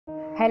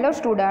Hello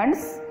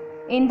students,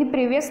 in the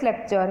previous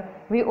lecture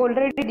we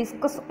already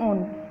discussed on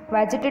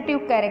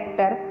vegetative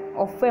character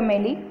of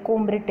family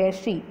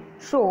Combretaceae.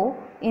 So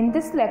in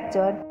this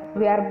lecture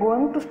we are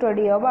going to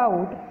study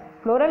about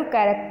floral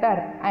character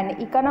and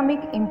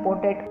economic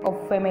importance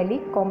of family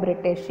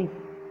Combretaceae.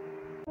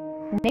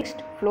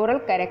 Next, floral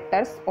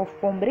characters of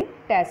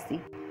Combretaceae.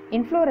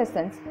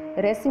 Inflorescence,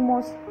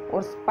 racemose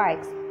or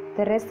spikes.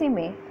 The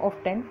raceme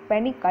often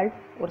panicled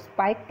or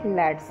spike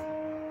leaves.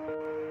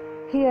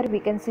 Here we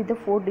can see the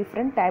four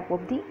different type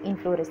of the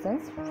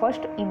inflorescence.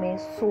 First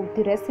image shows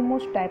the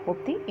racemose type of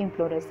the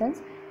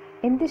inflorescence.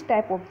 In this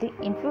type of the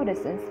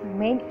inflorescence,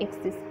 main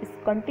axis is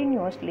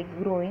continuously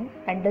growing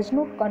and does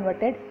not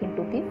converted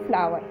into the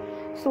flower.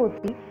 So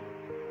the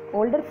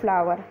older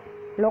flower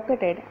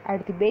located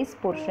at the base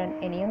portion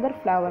and younger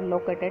flower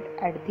located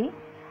at the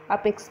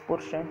apex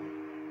portion.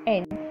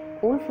 And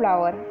all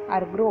flower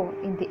are grow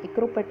in the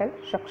acropetal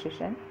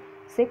succession.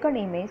 Second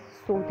image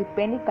shows the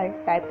panicle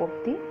type of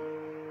the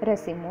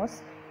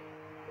racemose.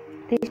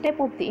 This type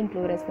of the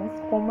inflorescence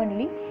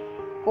commonly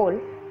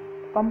called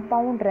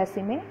compound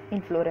raceme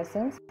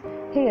inflorescence.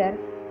 Here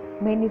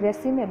many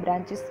raceme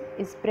branches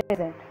is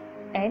present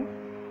and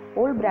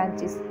all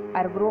branches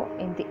are grow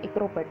in the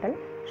acropetal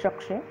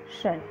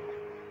succession.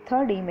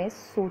 Third image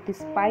shows the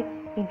spike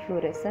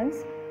inflorescence.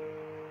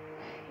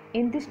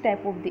 In this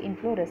type of the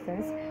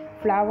inflorescence,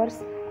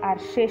 flowers are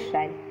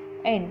sessile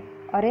and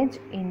arranged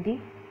in the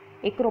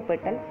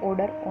acropetal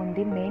order on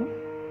the main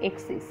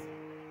axis.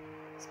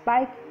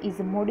 Spike is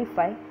a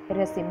modified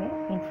raceme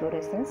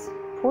inflorescence.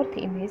 Fourth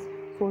image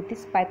shows the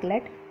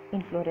spikelet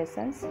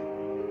inflorescence.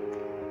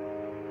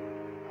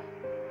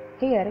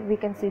 Here we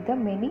can see the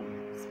many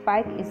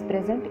spike is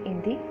present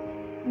in the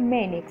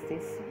main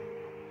axis.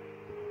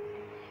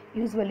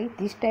 Usually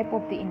this type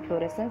of the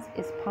inflorescence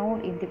is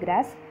found in the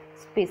grass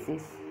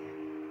species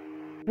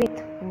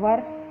with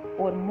one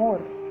or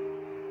more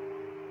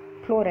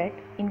floret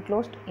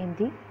enclosed in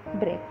the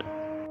bract.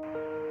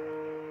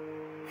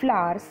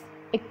 Flowers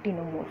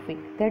actinomorphic,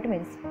 that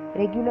means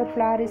regular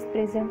flower is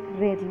present,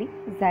 rarely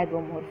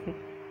zygomorphic,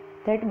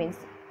 that means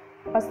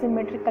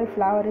asymmetrical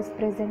flower is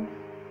present.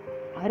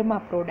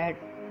 Hermaphrodite,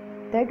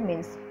 that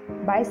means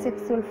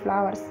bisexual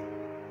flowers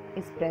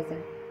is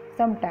present,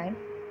 sometimes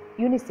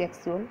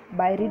unisexual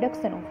by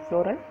reduction of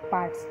floral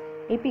parts.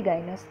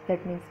 Epigynous,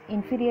 that means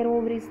inferior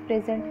ovary is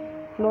present.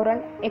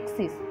 Floral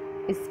axis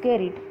is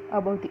carried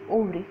above the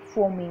ovary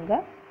forming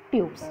a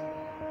tubes.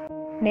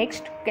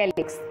 Next,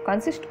 calyx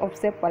consists of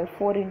sepal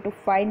 4 into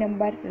 5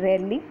 number,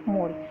 rarely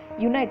more,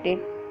 united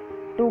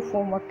to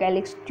form a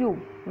calyx tube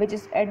which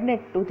is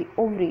adnate to the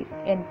ovary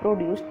and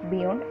produced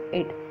beyond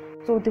it.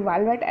 So the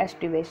valvate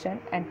aestivation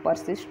and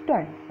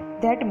persistent,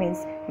 that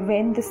means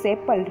when the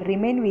sepal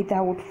remain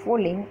without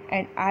falling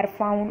and are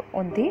found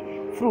on the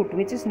fruit,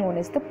 which is known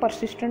as the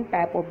persistent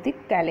type of the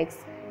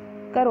calyx.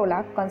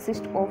 Corolla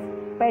consists of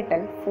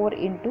petal 4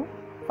 into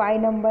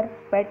 5 number.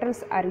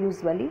 Petals are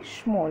usually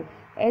small,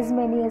 as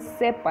many as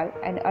sepal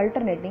and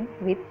alternating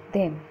with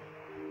them.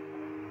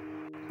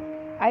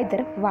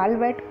 Either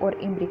valvate or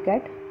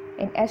imbricate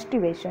in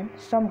aestivation,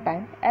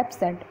 sometimes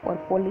absent or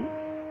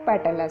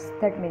polypetalous,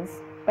 that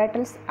means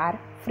petals are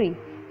free.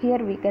 Here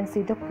we can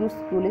see the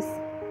Cusculus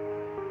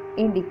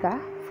indica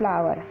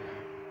flower.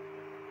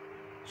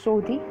 So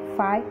the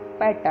 5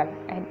 petal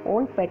and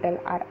all petal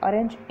are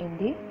arranged in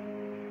the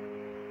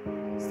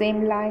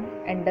same line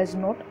and does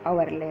not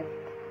overlap.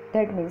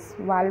 That means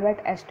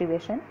valvate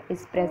aestivation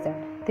is present.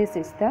 This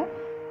is the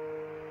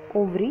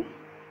ovary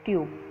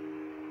tube.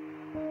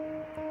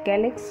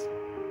 Calyx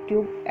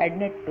tube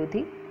adnate to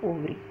the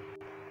ovary.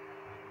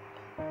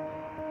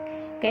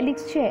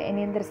 કેલિક્સ છે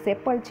એની અંદર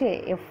સેપલ છે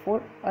એ 4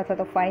 અથવા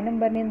તો 5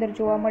 નંબરની અંદર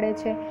જોવા મળે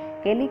છે.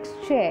 કેલિક્સ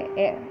છે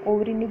એ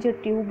ઓવરીની જે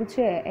ટ્યુબ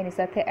છે એની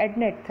સાથે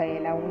એડનેટ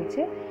થયેલા હોય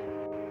છે.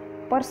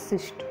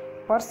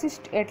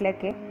 પરસિસ્ટ એટલે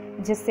કે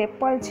જે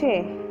સેપલ છે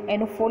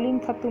એનું ફોલિંગ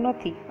થતું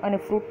નથી અને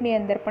ફ્રૂટની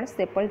અંદર પણ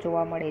સેપલ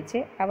જોવા મળે છે.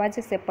 આવા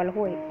જે સેપલ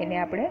હોય એને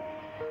આપણે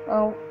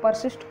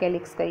પરસિસ્ટ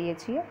કેલિક્સ કહીએ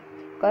છીએ.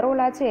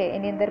 કરોલા છે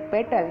એની અંદર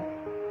પેટલ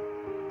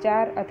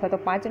 4 અથવા તો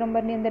 5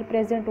 નંબરની અંદર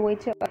પ્રેઝન્ટ હોય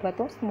છે અથવા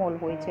તો સ્મોલ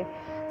હોય છે.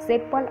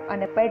 સેપલ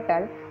અને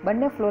પેટલ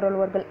બંને ફ્લોરલ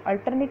વર્ગલ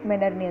અલ્ટરનેટ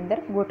મેનરની અંદર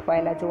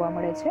ગોઠવાયેલા જોવા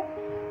મળે છે.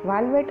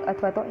 વાલ્વેટ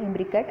અથવા તો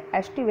ઇમ્બ્રિકેટ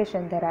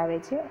એસ્ટિવેશન ધરાવે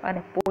છે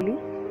અને પોલી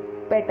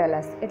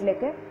પેટલસ એટલે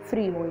કે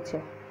ફ્રી હોય છે.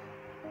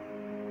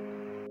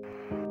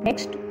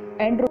 Next,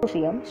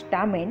 એન્ડ્રોસિયમ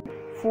સ્ટામેન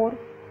 4,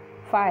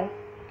 5,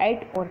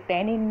 8 or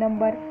 10 in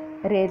number,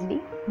 rarely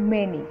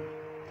many.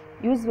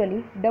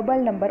 Usually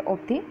double number of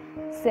the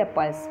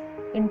sepals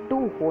in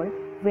 2 hole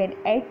when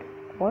 8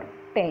 or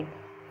 10.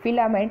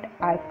 Filament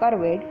are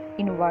curved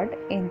inward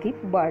in the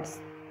buds.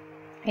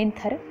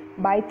 Anther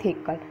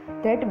bithecal,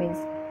 that means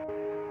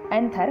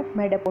anther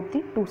made up of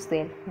the 2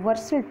 cell.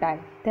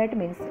 Versatile, that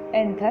means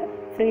anther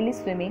freely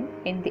swimming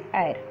in the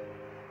air.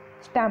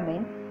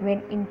 Stamen when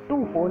in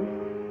 2 hole,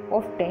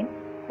 often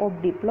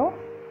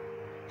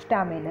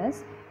obdiplostaminous.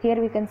 Here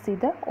we can see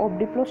the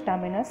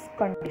obdiplostaminous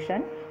condition.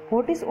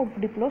 What is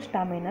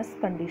obdiplostaminous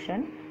condition?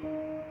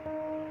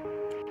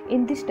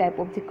 In this type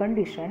of the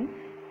condition,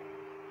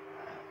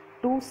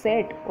 two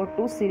set or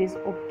two series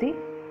of the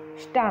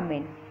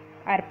stamen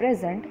are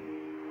present.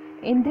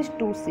 In these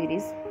two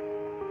series,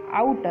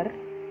 outer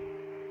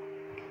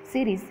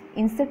series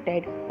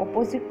inserted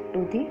opposite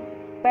to the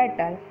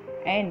petal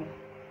and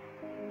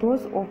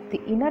those of the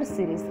inner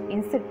series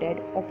inserted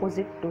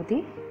opposite to the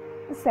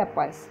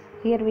sepals.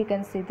 Here we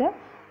can see the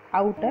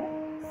outer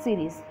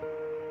series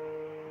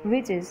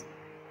which is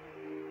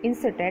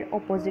inserted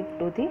opposite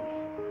to the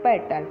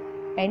petal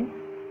and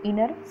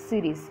inner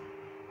series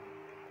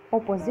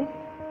opposite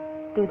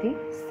to the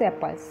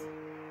sepals.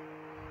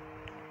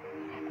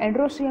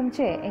 એન્ડ્રોસિયમ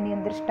છે એની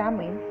અંદર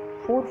સ્ટામેન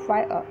 4,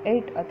 5,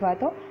 8 અથવા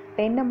તો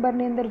 10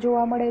 નંબરની અંદર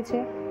જોવા મળે છે.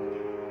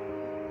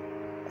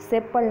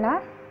 સેપલના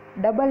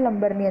double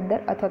નંબરની અંદર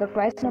અથવા તો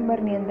ટ્વાઇસ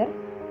નંબરની અંદર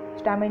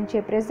સ્ટામેન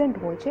છે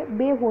પ્રેઝન્ટ હોય છે.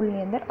 2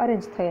 હોલની અંદર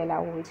અરેન્જ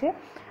થયેલા હોય છે.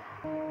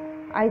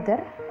 Either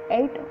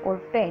 8 or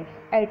 10.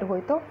 8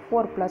 હોય તો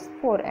 4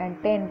 + 4 and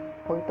 10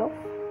 હોય તો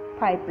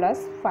 5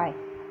 + 5.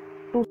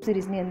 2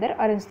 સિરીઝની અંદર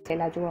અરેન્જ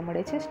થયેલા જોવા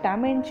મળે છે.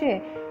 સ્ટામેન છે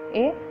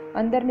એ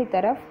અંદરની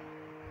તરફ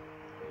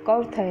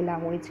કર્વ થયેલા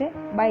હોય છે.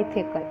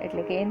 બાયથેકલ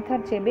એટલે કે એન્થર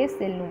છે 2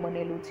 સેલનું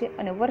બનેલું છે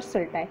અને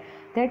વર્સલટાઇલ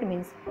ધેટ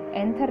મીન્સ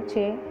એન્થર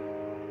છે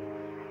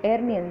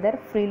એરની અંદર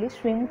ફ્રીલી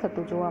સ્વિંગ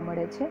થતું જોવા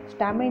મળે છે.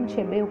 સ્ટામેન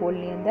છે 2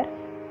 હોલની અંદર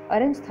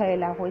અરેન્જ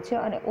થયેલા હોય છે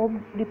અને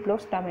ઓબ્ડિપ્લો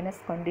સ્ટામેનસ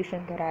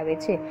કન્ડિશન ધરાવે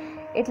છે.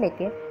 એટલે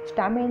કે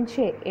સ્ટામેન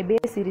છે એ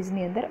 2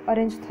 સિરીઝની અંદર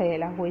અરેન્જ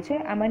થયેલા હોય છે.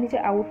 આમાંની જે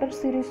આઉટર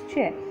સિરીઝ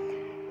છે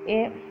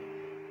એ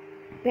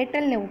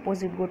પેટલને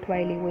ઓપોઝિટ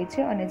ગોઠવાયેલી હોય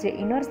છે અને જે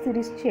ઇનર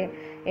સિરીઝ છે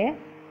એ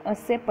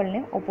સેપલને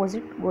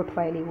ઓપોઝિટ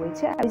ગોઠવાયેલી હોય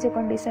છે. આવી જે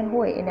કન્ડિશન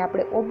હોય એને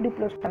આપણે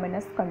ઓબ્ડિપ્લો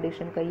સ્ટામેનસ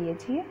કન્ડિશન કહીએ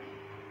છીએ.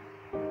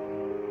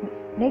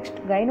 Next,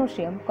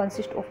 gynoecium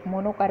consists of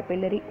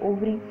monocarpellary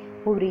ovary.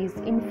 Ovary is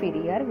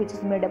inferior, which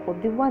is made up of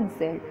the one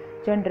cell,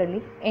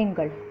 generally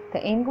angled.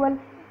 The angle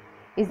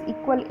is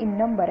equal in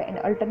number and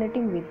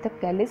alternating with the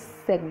callus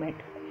segment.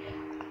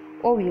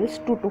 Ovules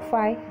 2 to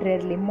 5,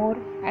 rarely more.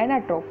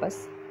 Anatropous.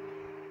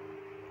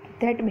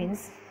 That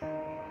means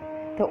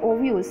the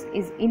ovulus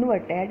is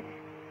inverted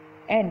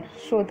and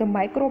show the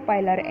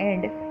micropylar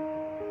end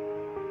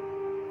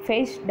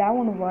face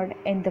downward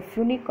and the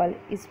funicle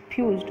is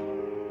fused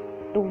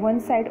to one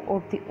side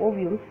of the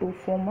ovule to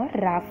form a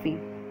raphe,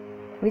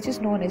 which is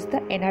known as the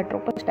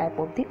anatropous type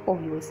of the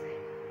ovules.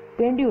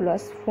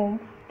 Pendulous form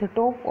the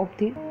top of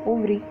the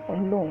ovary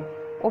on long,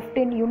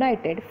 often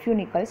united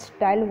funicles,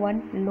 style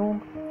 1 long,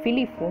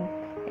 filiform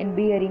and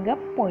bearing a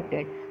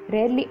pointed,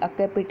 rarely a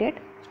capitate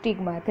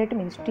stigma. That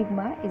means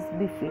stigma is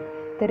bifid.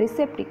 The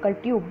receptacle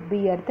tube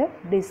bear the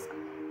disc,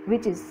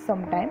 which is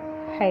sometimes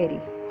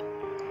hairy.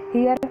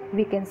 Here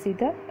we can see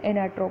the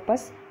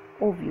anatropous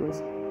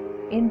ovules.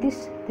 In this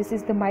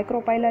is the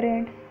micropylar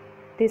end.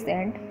 This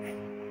end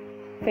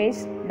face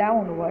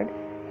downward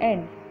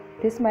and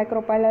this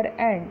micropylar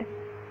end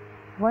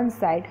one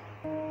side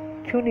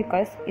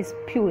funicles is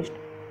fused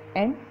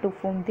and to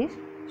form this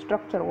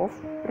structure of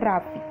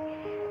raphe.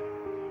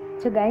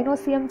 જે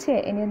ગાયનોસિયમ છે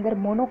એની અંદર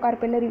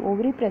મોનોકાર્પેલરી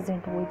ઓવરી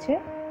present હોય છે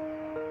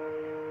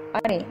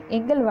અને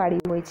એંગલવાળી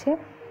હોય છે.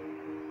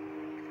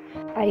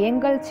 આ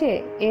angle છે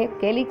એ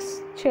કેલિક્સ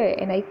છે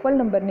એના ઇક્વલ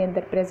નંબરની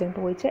અંદર પ્રેઝન્ટ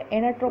હોય છે.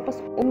 એનાટ્રોપસ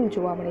ઓવ્યુલ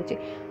જોવા મળે છે.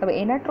 હવે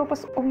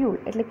એનાટ્રોપસ ઓવ્યુલ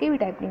એટલે કેવી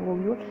ટાઈપની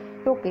ઓવ્યુલ?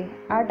 તો કે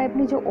આ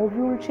ટાઈપની જે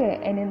ઓવ્યુલ છે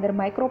એની અંદર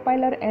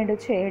માઇક્રોપાઇલર એન્ડ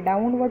છે એ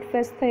ડાઉનવર્ડ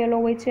ફેસ થયેલો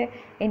હોય છે.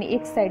 એની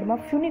એક સાઈડમાં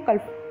ફ્યુનિકલ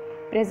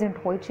પ્રેઝન્ટ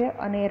હોય છે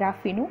અને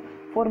રાફીનું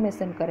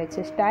ફોર્મેશન કરે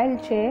છે. સ્ટાઇલ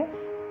છે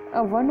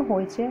 1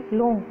 હોય છે,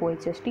 લોંગ હોય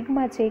છે.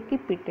 સ્ટિગ્મા છે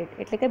કિપિટેડ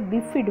એટલે કે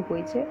બિફિડ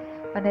હોય છે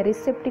અને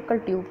રિસેપ્ટિકલ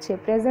ટ્યુબ છે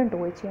પ્રેઝન્ટ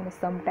હોય છે અને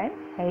સમટાઈમ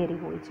હેરી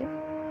હોય છે.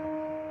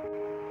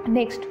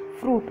 Next,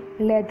 fruit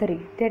leathery.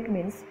 That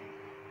means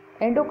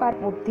endocarp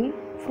of the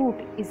fruit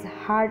is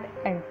hard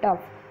and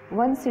tough.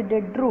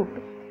 One-seeded root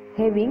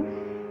having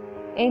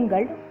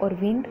angled or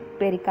winged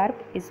pericarp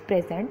is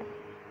present.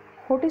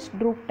 Hottest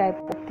drupe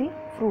type of the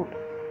fruit.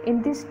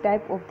 In this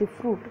type of the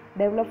fruit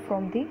develop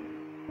from the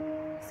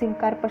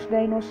syncarpous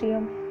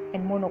gynoecium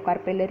and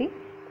monocarpellary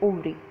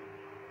ovary.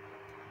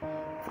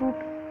 Fruit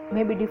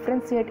may be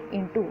differentiated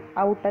into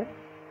outer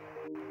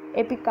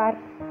epicarp,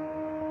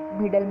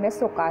 middle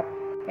mesocarp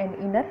and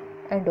inner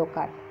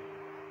endocarp.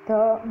 The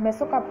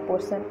mesocarp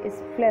portion is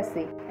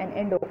fleshy and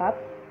endocarp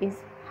is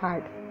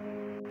hard.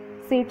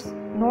 Seeds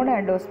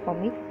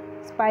non-endospermic,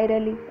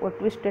 spirally or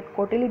twisted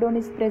cotyledon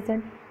is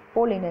present.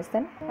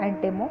 Pollination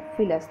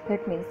entomophilous.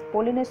 That means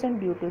pollination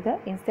due to the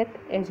insect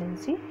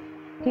agency.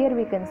 Here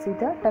we can see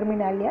the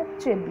Terminalia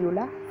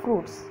chebula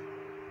fruits.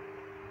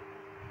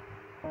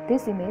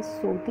 This image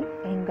shows the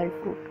angled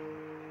fruit.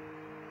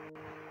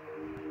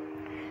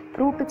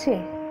 Fruit છે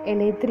એ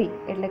લેધરી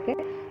એટલે કે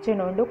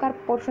જેનો એન્ડોકાર્પ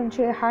portion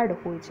છે એ hard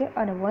હોય છે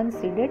અને one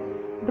seeded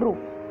droop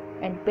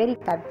and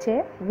પેરિકાર્પ છે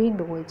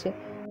વિંગ્ડ હોય છે.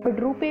 પણ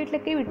ડ્રૂપ એટલે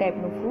કેવી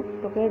ટાઈપનું ફ્રૂટ?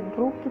 તો કે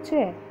ડ્રૂપ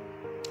છે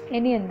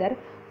એની અંદર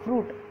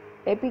ફ્રૂટ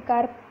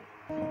એપિકાર્પ,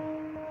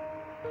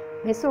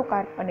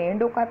 મેસોકાર્પ અને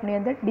એન્ડોકાર્પની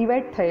અંદર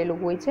ડિવાઈડ થયેલું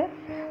હોય છે.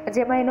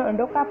 જેમાં એનો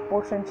એન્ડોકાર્પ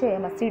પોર્શન છે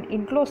એમાં સીડ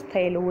ઇન્ક્લોઝ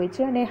થયેલું હોય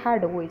છે અને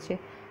હાર્ડ હોય છે.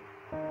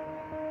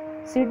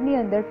 सीडनी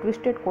अंदर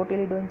ट्विस्टेड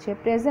कोटिलिडोन छे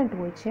प्रेजेंट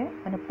होय छे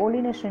अने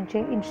पोलिनेशन छे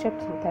इन्सेक्ट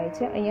थ्रू थाय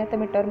छे। अहींया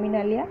तमे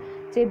टर्मिनालिया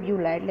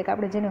चेब्युला एटले के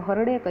आपणे जेने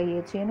हरडे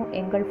कहीए छीए एनुं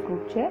एंगल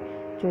फ्रूट छे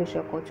जोई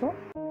शको छो।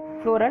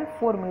 Floral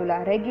formula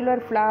regular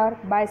flower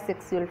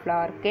bisexual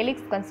flower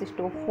calyx consists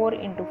of 4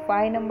 into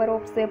 5 number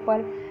of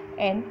sepal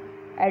and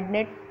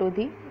adnate to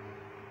the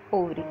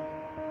ovary.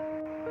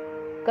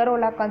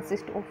 Corolla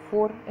consists of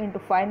 4 into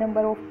 5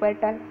 number of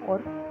petal or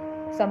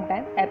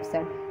sometimes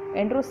absent.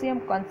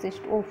 Androecium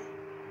consists of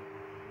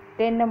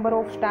 10 number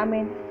of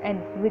stamen and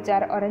which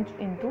are arranged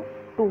into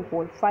 2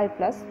 whole 5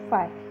 plus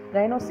 5.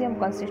 Gynoecium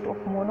consists of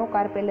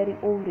monocarpellary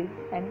ovary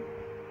and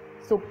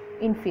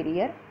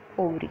inferior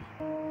ovary.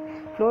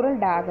 Floral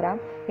diagram.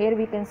 Here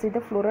we can see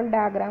the floral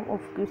diagram of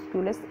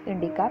Cusculus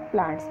indica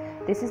plants.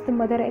 This is the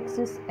mother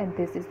axis and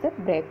this is the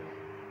brake.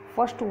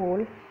 First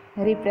whole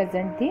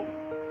represent the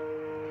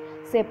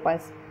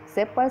sepals.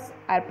 Sepals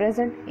are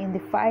present in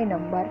the 5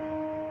 number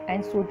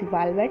and show the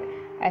valvate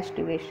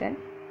aestivation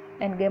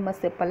and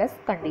gametosepalous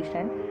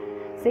condition.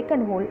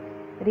 Second whole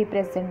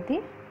represent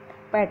the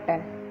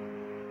petal.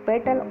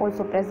 Petal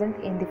also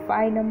present in the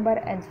 5 number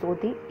and show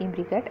the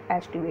imbricate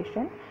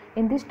aestivation.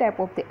 In this type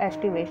of the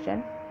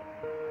aestivation,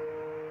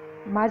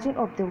 margin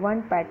of the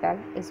one petal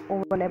is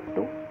overlapped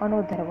to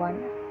another one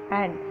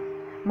and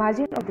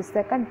margin of the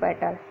second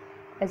petal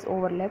is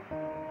overlapped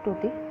to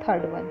the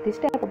third one. This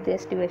type of the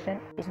aestivation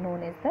is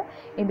known as the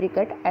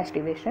imbricate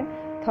aestivation.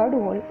 Third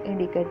hole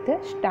indicate the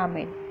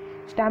stamen.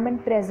 Stamen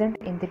present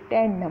in the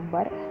 10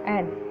 number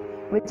and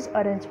which is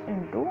arranged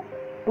into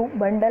 2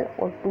 bundle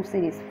or 2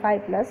 series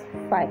 5 plus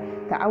 5.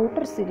 The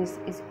outer series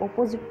is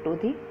opposite to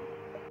the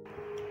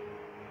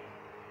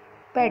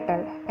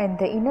petal and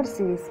the inner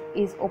series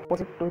is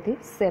opposite to the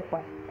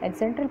sepal and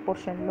central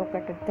portion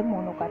located the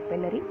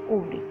monocarpellary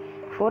ovary.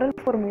 Floral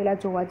formula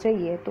જોવા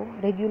જઈએ તો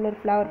regular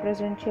flower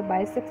present છે,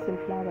 બાયસેક્સ્યુઅલ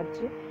flower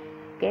છે,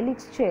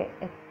 કેલિક્સ છે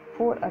એ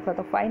 4 અથવા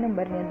તો 5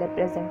 નંબરની અંદર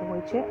પ્રેઝન્ટ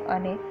હોય છે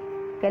અને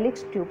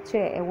કેલિક્સ ટ્યુબ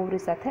છે એ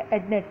ઓવરી સાથે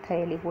એડનેટ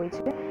થયેલી હોય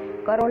છે.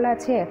 કરોલા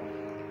છે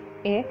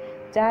એ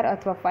 4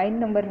 અથવા 5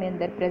 નંબરની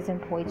અંદર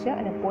પ્રેઝન્ટ હોય છે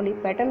અને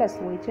પોલીપેટલસ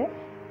હોય છે.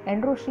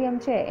 એન્ડ્રોશિયમ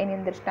છે એની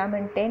અંદર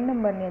સ્ટામેન 10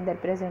 નંબરની અંદર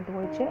પ્રેઝન્ટ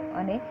હોય છે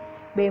અને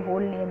 2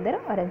 હોલની અંદર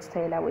અરેન્જ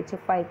થયેલા હોય છે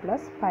 5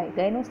 પ્લસ 5.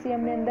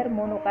 ગાયનોસિયમની અંદર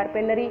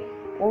મોનોકાર્પેલરી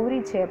ઓવરી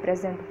છે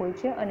પ્રેઝન્ટ હોય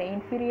છે અને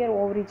ઇન્ફિરિયર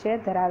ઓવરી છે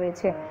ધરાવે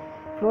છે.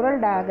 ફ્લોરલ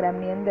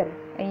ડાયાગ્રામની અંદર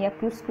અહીંયા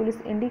ક્યુસ્ક્યુલિસ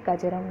ઇન્ડિકા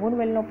જે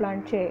રંગૂનવેલનો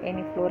પ્લાન્ટ છે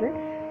એની ફ્લોરલ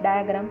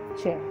ડાયાગ્રામ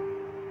છે.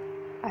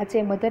 આ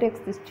છે મધર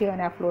એક્સિસ છે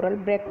અને આ ફ્લોરલ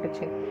બ્રેક્ટ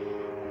છે.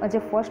 જે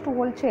ફર્સ્ટ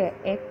હોલ છે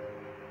એ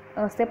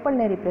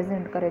સેપલને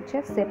રિપ્રેઝેન્ટ કરે છે.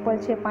 સેપલ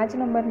છે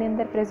 5 નંબરની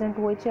અંદર પ્રેઝન્ટ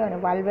હોય છે અને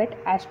વાલ્વેટ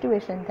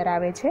એસ્ટિવેશન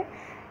ધરાવે છે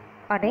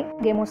અને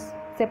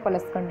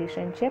ગેમોસેપલસ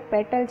કન્ડિશન છે.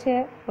 પેટલ છે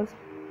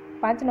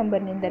 5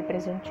 નંબરની અંદર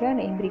પ્રેઝન્ટ છે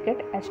અને ઇમ્બ્રિકેટ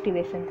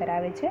એસ્ટિવેશન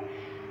ધરાવે છે.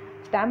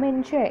 સ્ટામેન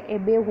છે એ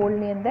 2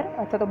 હોલની અંદર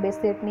અથવા તો 2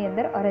 સેટની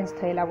અંદર અરેન્જ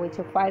થયેલા હોય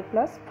છે 5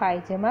 પ્લસ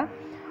 5, જેમાં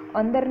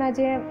અંદરના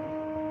જે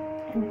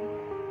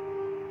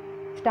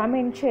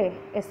સ્ટામેન છે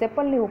એ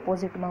સેપલની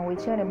ઓપોઝિટમાં હોય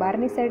છે અને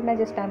બહારની સાઈડના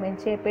જે સ્ટામેન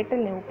છે એ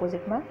પેટલની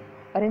ઓપોઝિટમાં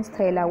અરેન્જ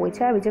થયેલા હોય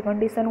છે. આવી જે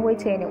કન્ડિશન હોય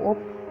છે એને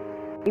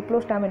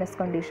ડિપ્લોસ્ટામિનસ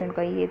કન્ડિશન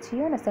કહીએ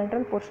છીએ અને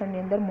સેન્ટ્રલ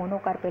પોર્શનની અંદર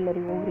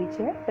મોનોકાર્પેલરી ઓવરી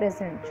છે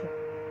પ્રેઝન્ટ છે.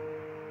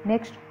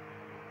 Next,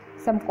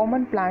 sum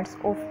common plants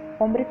of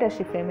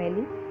Combretaceae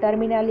family.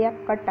 Terminalia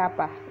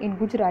catapa in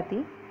Gujarati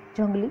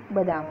jungli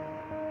badam.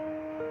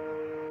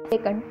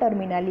 Second,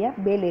 Terminalia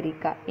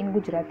belerica in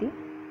Gujarati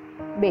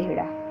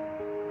behda.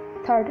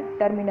 Third,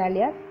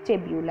 Terminalia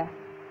chebula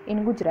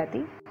in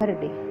Gujarati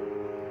harde.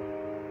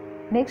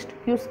 Next,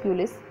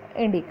 Cusculus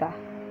indica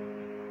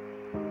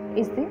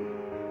is the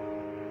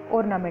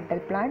ornamental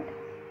plant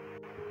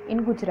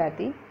in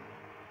Gujarati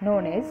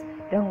known as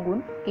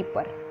Rangoon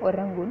keeper or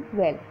Rangoon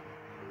well.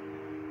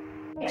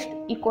 Next,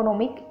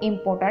 economic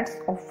importance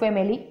of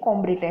family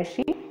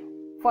Combretaceae.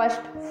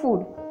 First,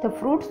 food. The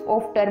fruits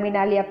of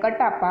Terminalia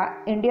catapa,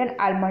 Indian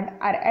almond,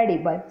 are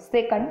edible.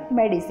 Second,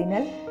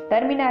 medicinal.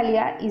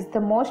 Terminalia is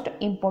the most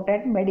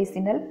important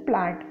medicinal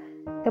plant.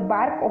 The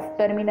bark of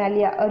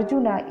Terminalia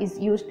arjuna is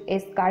used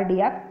as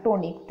cardiac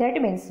tonic.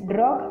 That means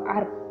drugs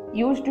are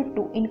used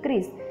to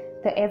increase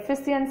the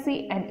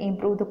efficiency and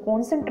improve the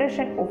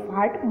concentration of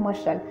heart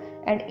muscle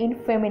and in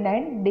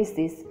feminine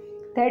disease.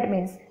 That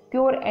means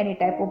cure any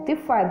type of the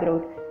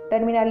fibroid.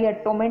 Terminalia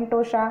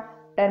tomentosa,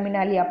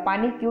 Terminalia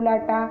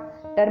paniculata,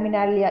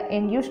 Terminalia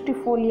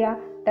angustifolia,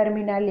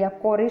 Terminalia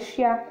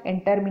coriscia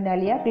and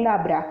Terminalia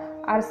glabra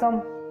are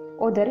some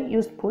other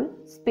useful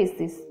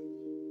species.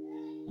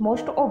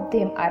 Most of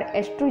them are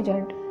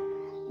astringent,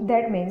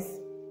 that means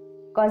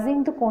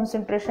causing the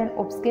concentration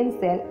of skin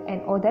cell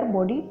and other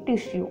body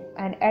tissue,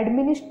 and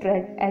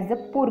administered as a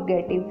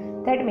purgative,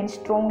 that means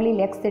strongly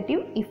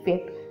laxative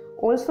effect.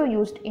 Also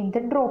used in the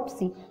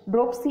dropsy.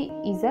 Dropsy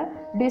is a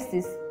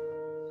disease.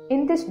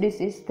 In this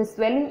disease, the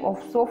swelling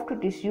of soft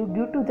tissue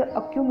due to the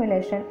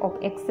accumulation of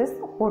excess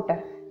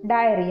water.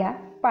 Diarrhea,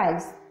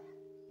 piles.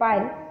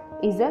 Pile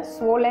is a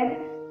swollen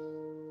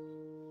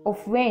of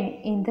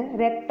vein in the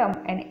rectum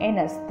and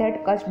anus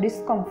that cause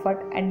discomfort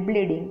and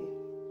bleeding.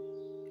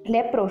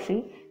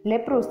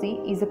 Leprosy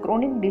is a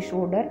chronic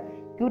disorder,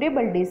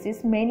 curable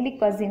disease mainly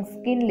causing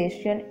skin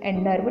lesion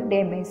and nerve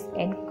damage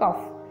and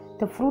cough.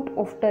 The fruit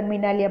of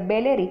Terminalia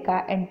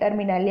bellerica and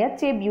Terminalia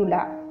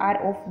cebula are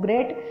of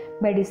great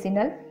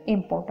medicinal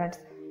importance.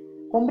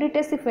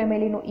 Combretaceae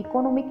ફેમિલીનું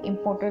economic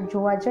important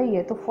જોવા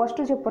જઈએ તો first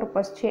જે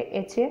purpose છે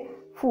એ છે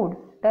food.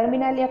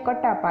 ટર્મિનાલિયા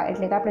કટાપા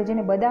એટલે કે આપણે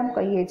જેને બદામ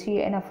કહીએ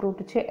છીએ એના ફ્રૂટ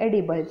છે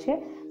એડિબલ છે.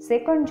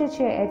 સેકન્ડ જે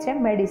છે એ છે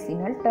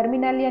મેડિસિનલ.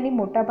 ટર્મિનાલિયાની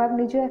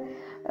મોટાભાગની જે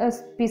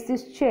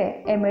સ્પીસીસ છે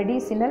એ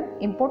મેડિસિનલ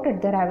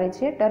ઇમ્પોર્ટન્ટ ધરાવે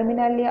છે.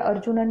 ટર્મિનાલિયા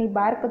અર્જુનાની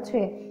બાર્ક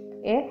છે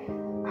એ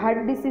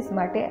હાર્ટ ડિસીઝ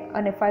માટે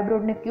અને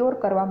ફાઇબ્રોઇડને ક્યોર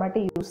કરવા માટે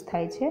યુઝ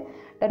થાય છે.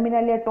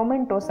 ટર્મિનાલિયા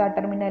ટોમેન્ટોસા,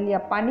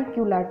 ટર્મિનાલિયા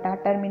પાનિક્યુલાટા,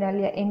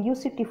 ટર્મિનાલિયા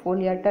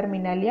એન્ગ્યુસિટીફોલિયા,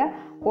 ટર્મિનાલિયા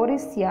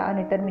કોરિસિયા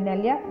અને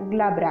ટર્મિનાલિયા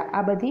ગ્લાબ્રા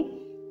આ બધી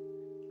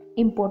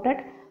ઇમ્પોર્ટન્ટ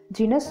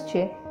જીનસ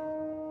છે,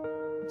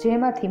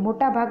 જેમાંથી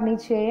મોટા ભાગની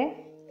છે એ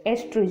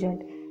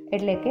એસ્ટ્રુજન્ટ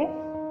એટલે કે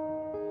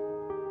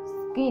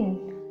સ્કિન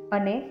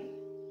અને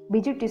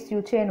બીજી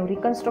ટિશ્યુ છે એનું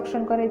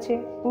રિકન્સ્ટ્રક્શન કરે છે.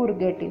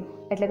 પ્યુરગેટિવ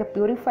એટલે કે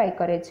પ્યોરિફાય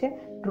કરે છે.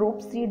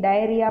 ડ્રોપ્સી,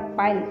 ડાયરિયા,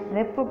 પાઇલ,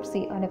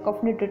 રેપ્રોપ્સી અને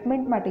કફની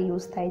ટ્રીટમેન્ટ માટે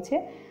યુઝ થાય છે.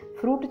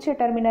 ફ્રૂટ છે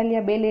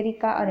ટર્મિનાલિયા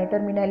બેલેરિકા અને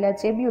ટર્મિનાલિયા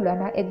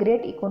ચેબ્યુલાના એ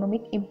ગ્રેટ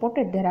ઇકોનોમિક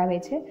ઇમ્પોર્ટન્ટ ધરાવે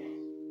છે.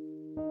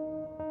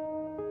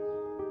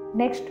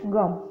 Next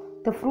gum.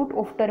 The fruit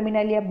of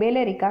Terminalia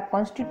bellerica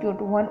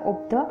constitute one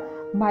of the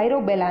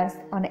myrobalans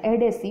and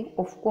adhesive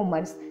of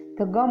commerce.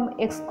 The gum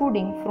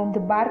exuding from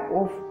the bark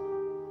of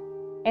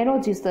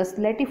Enogesus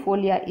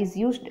latifolia is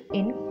used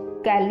in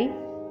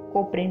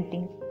calico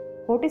printing.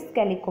 What is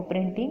calico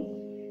printing?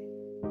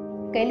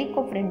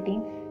 Calico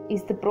printing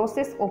is the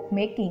process of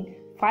making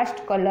fast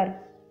color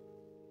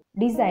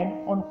design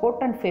on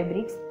cotton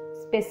fabrics,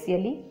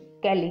 especially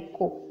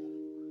calico,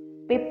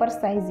 paper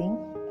sizing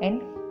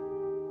and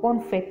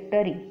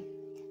confectionery.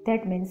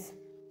 That means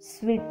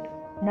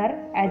sweetener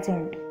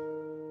agent,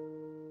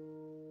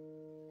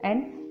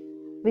 and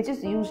which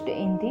is used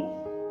in the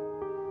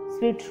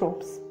sweet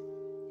shops.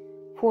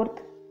 Fourth,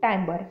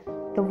 timber.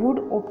 The wood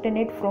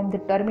obtained from the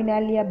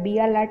Terminalia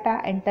bialata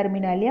and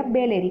Terminalia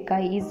bellerica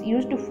is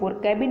used for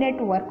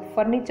cabinet work,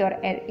 furniture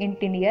and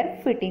interior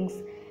fittings.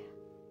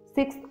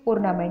 Sixth,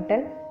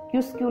 ornamental.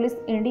 Cusculus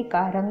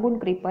indica, rangoon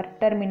creeper,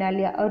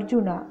 Terminalia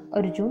arjuna,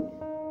 arjun,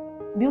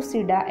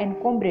 Bucida and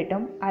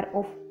combretum are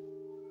of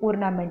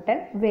ornamental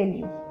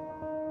value.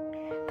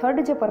 Third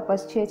જે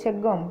purpose છે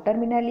ગમ.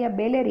 ટર્મિનાલિયા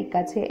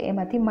બેલેરિકા છે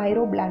એમાંથી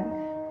માઇરોબ્લાન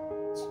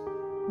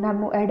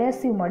નામનું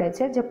adhesive મળે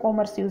છે જે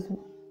commerce use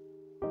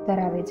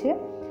ધરાવે છે.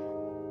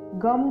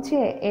 ગમ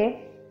છે એ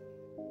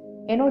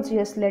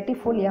એનોજિયસ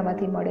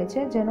લેટિફોલિયામાંથી મળે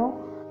છે જેનો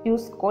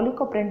યુઝ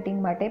કોલિકો પ્રિન્ટિંગ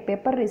માટે,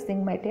 પેપર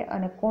રેસિંગ માટે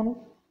અને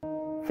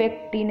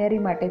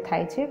કોન્ફેક્ટિનરી માટે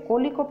થાય છે.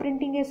 કોલિકો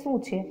પ્રિન્ટિંગ એ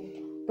શું છે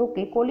તો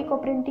કે કોલિકો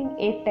પ્રિન્ટિંગ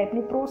એક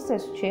ટાઈપની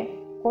પ્રોસેસ છે.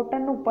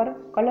 કોટન ઉપર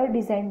કલર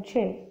ડિઝાઇન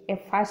છે એ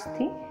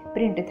ફાસ્ટથી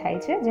પ્રિન્ટ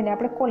થાય છે જેને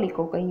આપણે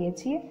કોલિકો કહીએ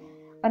છીએ.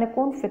 અને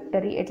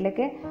કોન્ફેક્ટરી એટલે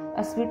કે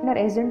સ્વીટનર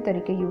એજન્ટ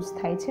તરીકે યુઝ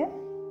થાય છે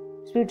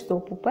સ્વીટ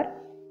શોપ ઉપર.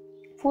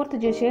 ફોર્થ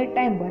જે છે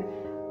ટાઇમ્બર.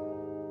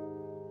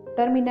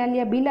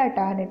 ટર્મિનાલિયા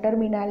બિલાટા અને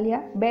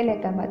ટર્મિનાલિયા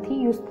બેલેકામાંથી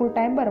યુઝફુલ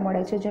ટાઇમ્બર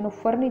મળે છે જેનો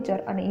ફર્નિચર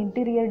અને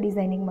ઇન્ટિરિયર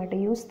ડિઝાઇનિંગ માટે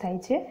યુઝ થાય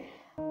છે.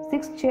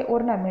 સિક્સ છે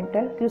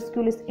ઓર્નામેન્ટલ.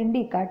 ક્યુસ્ક્યુલિસ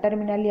ઇન્ડિકા,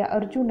 ટર્મિનાલિયા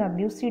અર્જુના,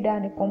 બ્યુસિડા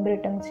અને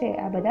કોમ્બ્રેટમ છે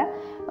આ બધા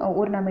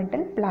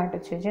ઓર્નામેન્ટલ પ્લાન્ટ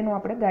છે જેનો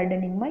આપણે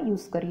ગાર્ડનિંગમાં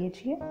યુઝ કરીએ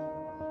છીએ.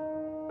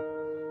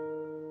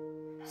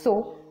 So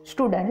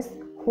students,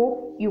 hope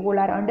you all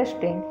are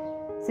understand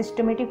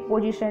systematic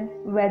position,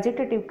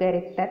 vegetative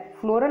character,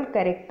 floral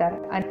character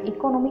and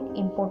economic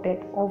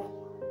importance of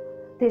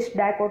this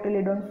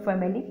dicotyledon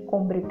family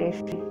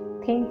Combretaceae.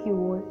 Thank you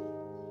all.